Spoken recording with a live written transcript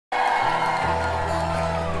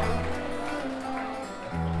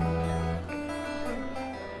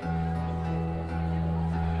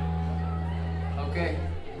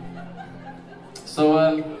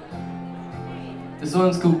This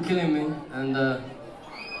one's called Killing Me, and I'm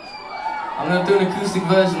going to do an acoustic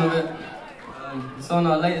version of it. It's on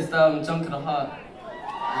our latest album, Junk of the Heart,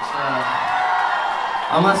 which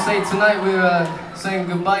I must say tonight we're saying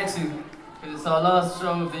goodbye to, because it's our last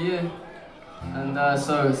show of the year, and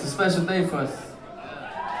so it's a special day for us.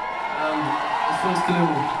 This one's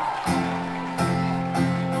Killing Me.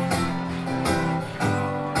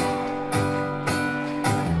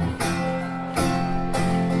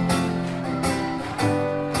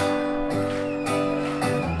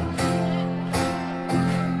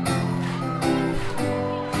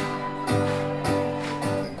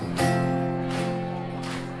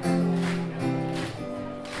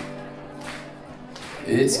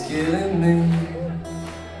 It's killing me.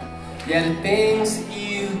 Yeah, the things that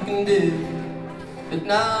you can do that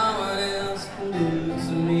no one else can do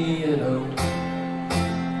to me at all.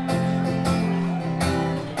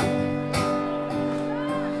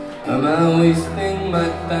 Am I wasting my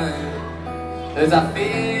time as I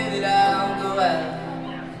fear that I'll go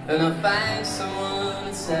out and I'll find someone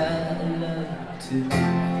that's I love too?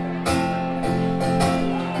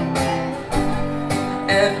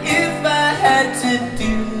 And if I had to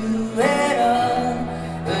do it all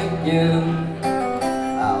again, I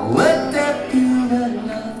would have you the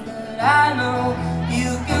love that I know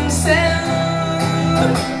you can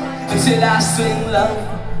send, until I swing low.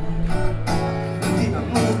 Did I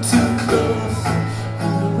move too close?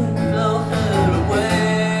 Will the wind blow her away?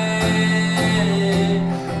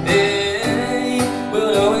 Hey,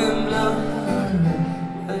 will the wind blow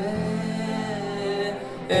her away?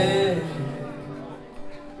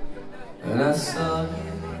 And I saw you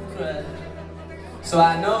cry, so I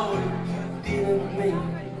know that you didn't mean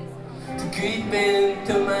to creep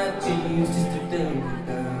into my dreams just to dumb me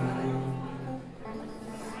down.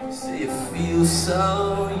 You say you feel so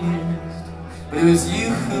used, but it was you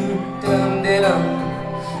who dumbed it on,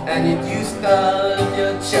 and you used all of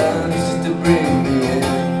your charms just to bring me in.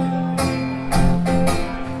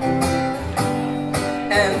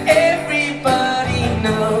 And everybody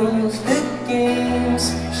knows the games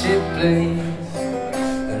she plays,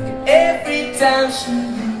 and every time she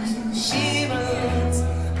loses, she runs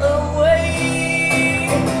away,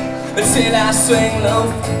 until I swing low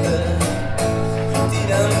for her. Did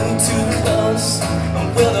I move too close, or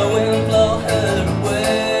will the wind blow her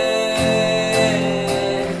away?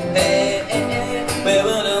 Hey, hey, hey. Where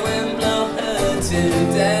will the wind blow her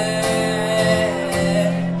today?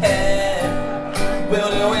 Hey,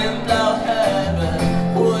 will the wind blow her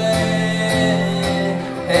away?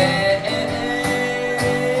 Hey,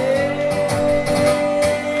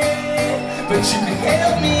 but you can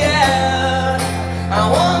help me out. I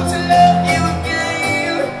want to love you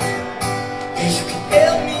again. Yes, you can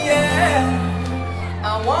help me out. I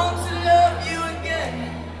want to love you again,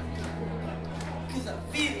 'cause I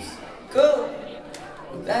feel so cold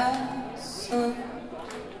without sun.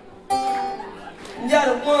 You're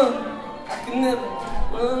the one I can never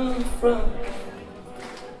run from.